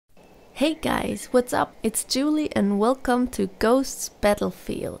Hey guys, what's up? It's Julie and welcome to Ghosts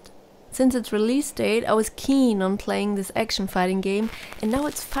Battlefield. Since its release date, I was keen on playing this action fighting game and now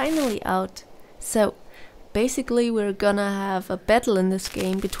it's finally out. So, basically we're gonna have a battle in this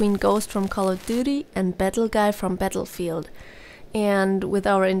game between Ghost from Call of Duty and Battle Guy from Battlefield. And with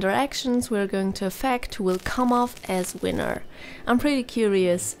our interactions we're going to affect who will come off as winner. I'm pretty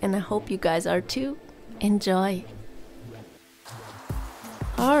curious and I hope you guys are too. Enjoy!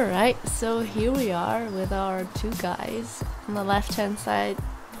 Alright, so here we are with our two guys. On the left hand side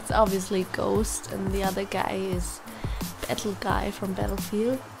it's obviously Ghost and the other guy is Battle Guy from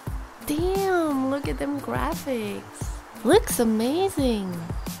Battlefield. Damn, look at them graphics! Looks amazing!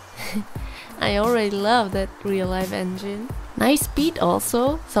 I already love that real life engine. Nice beat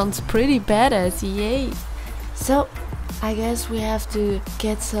also, sounds pretty badass, yay! So, I guess we have to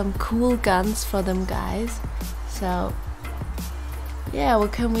get some cool guns for them guys. So, yeah,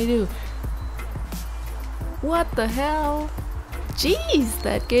 what can we do? What the hell? Jeez,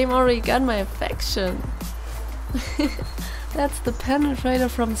 that game already got my affection. That's the penetrator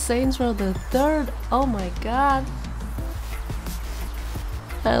from Saints Row the Third. Oh my god.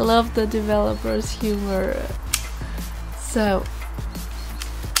 I love the developer's humor. So,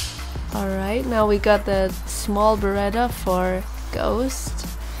 alright, now we got the small Beretta for Ghost.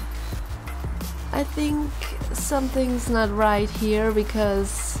 I think something's not right here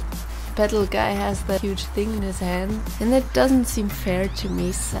because Battle Guy has that huge thing in his hand and that doesn't seem fair to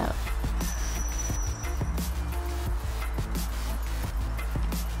me, so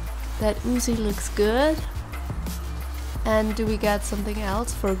that Uzi looks good. And do we got something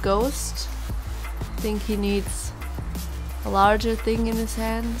else for Ghost? I think he needs a larger thing in his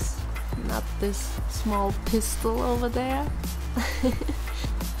hands, not this small pistol over there.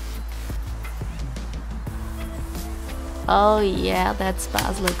 Oh yeah, that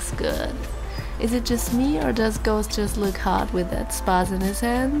spaz looks good. Is it just me or does Ghost just look hot with that spaz in his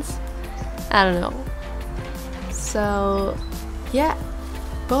hands? I don't know. So yeah,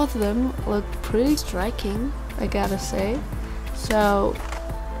 both of them look pretty striking, I gotta say. So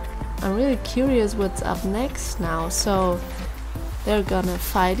I'm really curious what's up next now. So they're gonna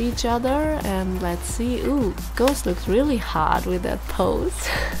fight each other and let's see. Ooh, Ghost looks really hot with that pose.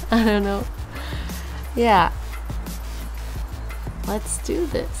 I don't know. Yeah. Let's do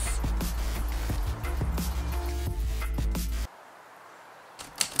this.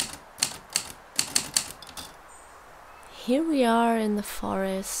 Here we are in the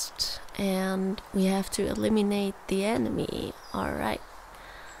forest and we have to eliminate the enemy. Alright.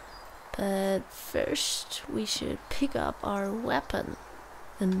 But first we should pick up our weapon.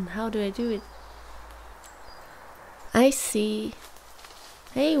 And how do I do it? I see.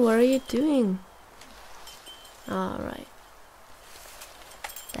 Hey, what are you doing? Alright.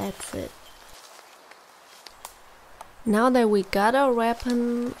 That's it. Now that we got our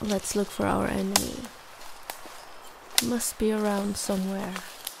weapon, let's look for our enemy. Must be around somewhere.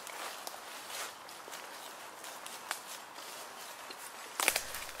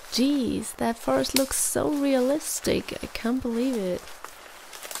 Jeez, that forest looks so realistic. I can't believe it.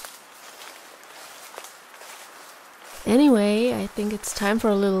 Anyway, I think it's time for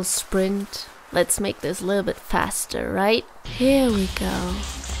a little sprint. Let's make this a little bit faster, right? Here we go.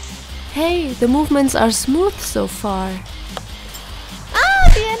 Hey, the movements are smooth so far.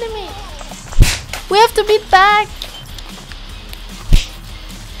 Ah, the enemy! We have to beat back!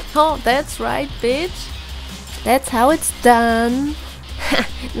 Oh, that's right, bitch. That's how it's done.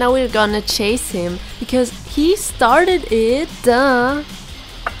 Now we're gonna chase him because he started it, duh.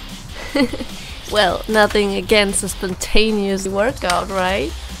 Well, nothing against a spontaneous workout,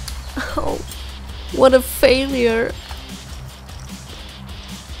 right? Oh, what a failure.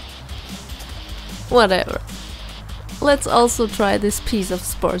 Whatever. Let's also try this piece of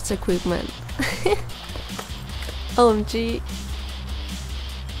sports equipment. OMG.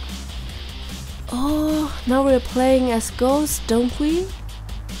 Oh, now we're playing as Ghost, don't we?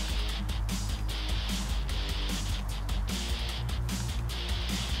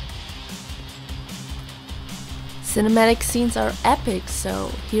 Cinematic scenes are epic,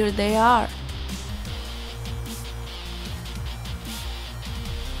 so here they are.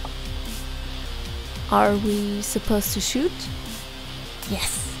 Are we supposed to shoot?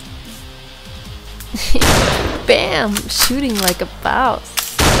 Yes! Bam! Shooting like a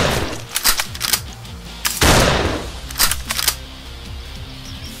boss.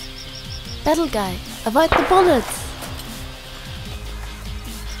 Battle Guy, avoid the bullets!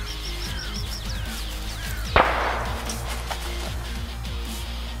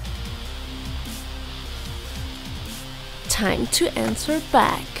 Time to answer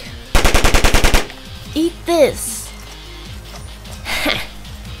back. Eat this!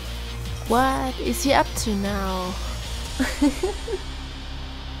 What is he up to now?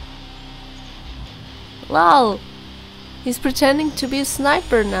 Lol! He's pretending to be a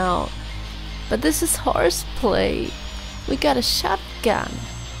sniper now. But this is horseplay. We got a shotgun.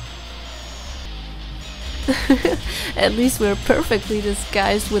 At least we're perfectly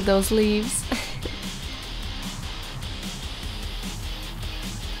disguised with those leaves.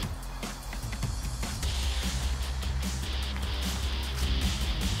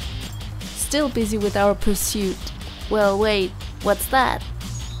 Still busy with our pursuit. Well, wait, what's that?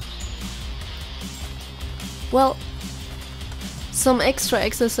 Well, some extra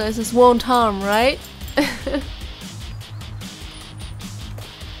exercises won't harm, right?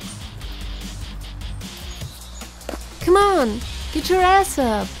 Come on, get your ass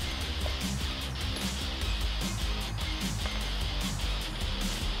up.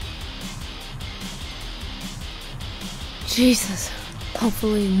 Jesus,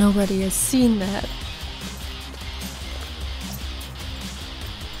 hopefully nobody has seen that.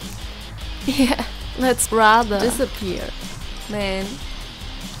 Yeah, let's rather disappear, man.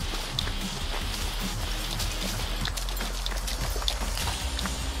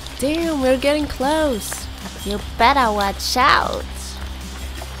 Damn, we're getting close. You better watch out.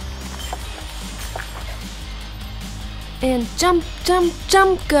 And jump, jump,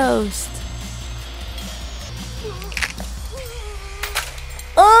 jump, ghost.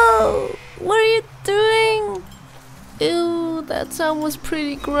 Oh, what are you doing? Ew, that sound was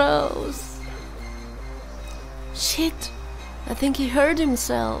pretty gross. Shit, I think he hurt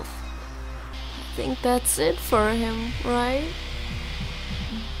himself. I think that's it for him, right?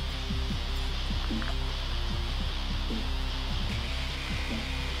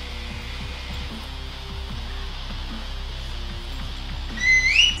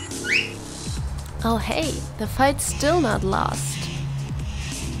 Oh hey, the fight's still not lost.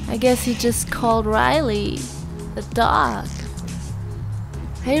 I guess he just called Riley, the dog.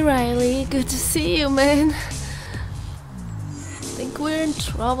 Hey Riley, good to see you, man. Think we're in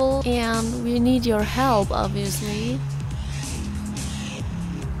trouble and we need your help, obviously.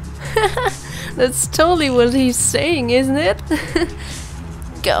 That's totally what he's saying, isn't it?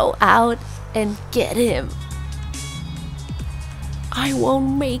 Go out and get him. I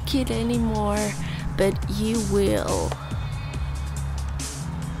won't make it anymore, but you will.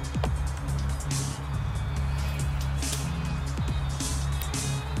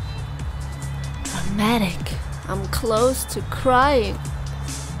 Dramatic. I'm close to crying.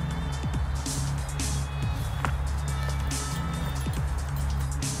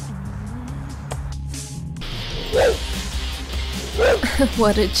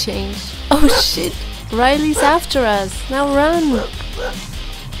 What a change. Oh shit, Riley's after us. Now run.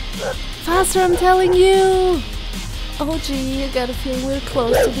 Faster, I'm telling you. Oh gee, I got a feeling we're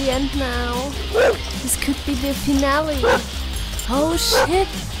close to the end now. This could be the finale. Oh shit,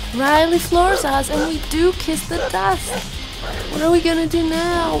 Riley floors us and we do kiss the dust. What are we gonna do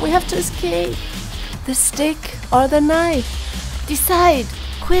now? We have to escape. The stick or the knife? Decide,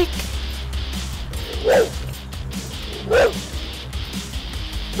 quick.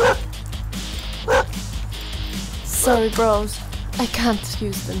 Sorry bros, I can't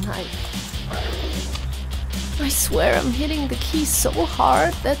use the knife. I swear I'm hitting the key so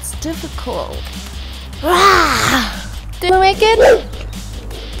hard, that's difficult. Ah! Did we make it?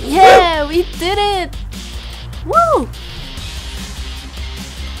 Yeah, we did it! Woo!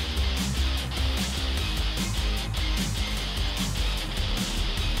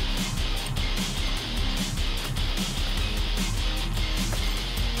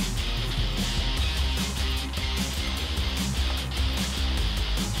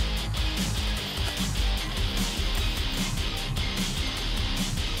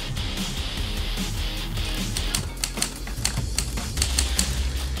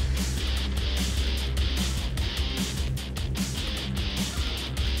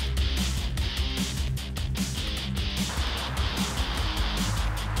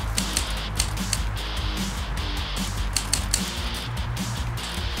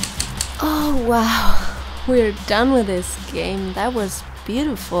 Oh wow, we're done with this game. That was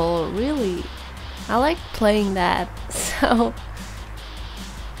beautiful, really. I like playing that. So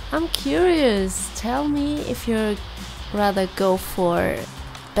I'm curious, tell me if you'd rather go for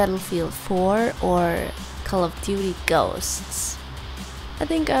Battlefield 4 or Call of Duty Ghosts. I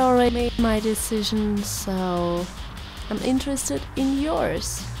think I already made my decision, so I'm interested in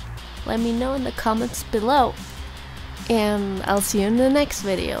yours. Let me know in the comments below. And I'll see you in the next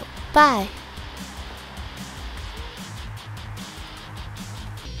video. Bye!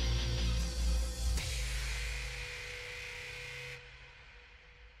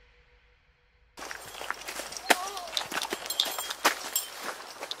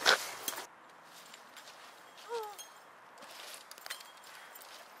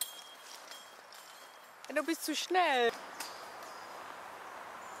 Du bist zu schnell.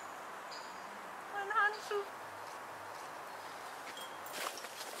 Mein Handschuh.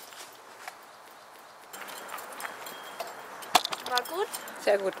 War gut?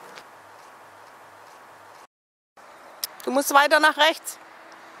 Sehr gut. Du musst weiter nach rechts.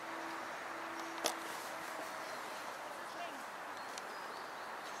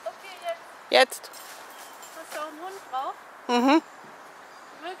 Okay, jetzt. Jetzt. Hast du auch einen Hund drauf? Mhm.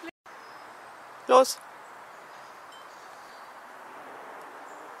 Wirklich? Los.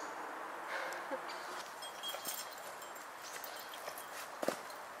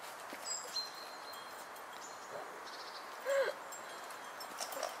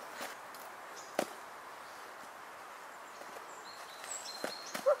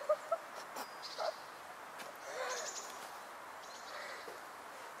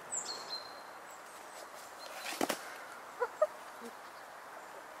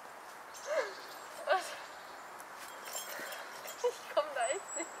 Ich komme da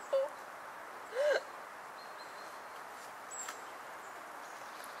echt nicht hoch.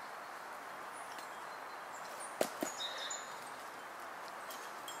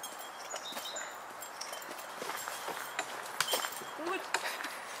 Gut.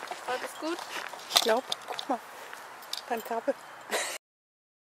 War das gut? Ich glaube, guck mal. Dein Kabel.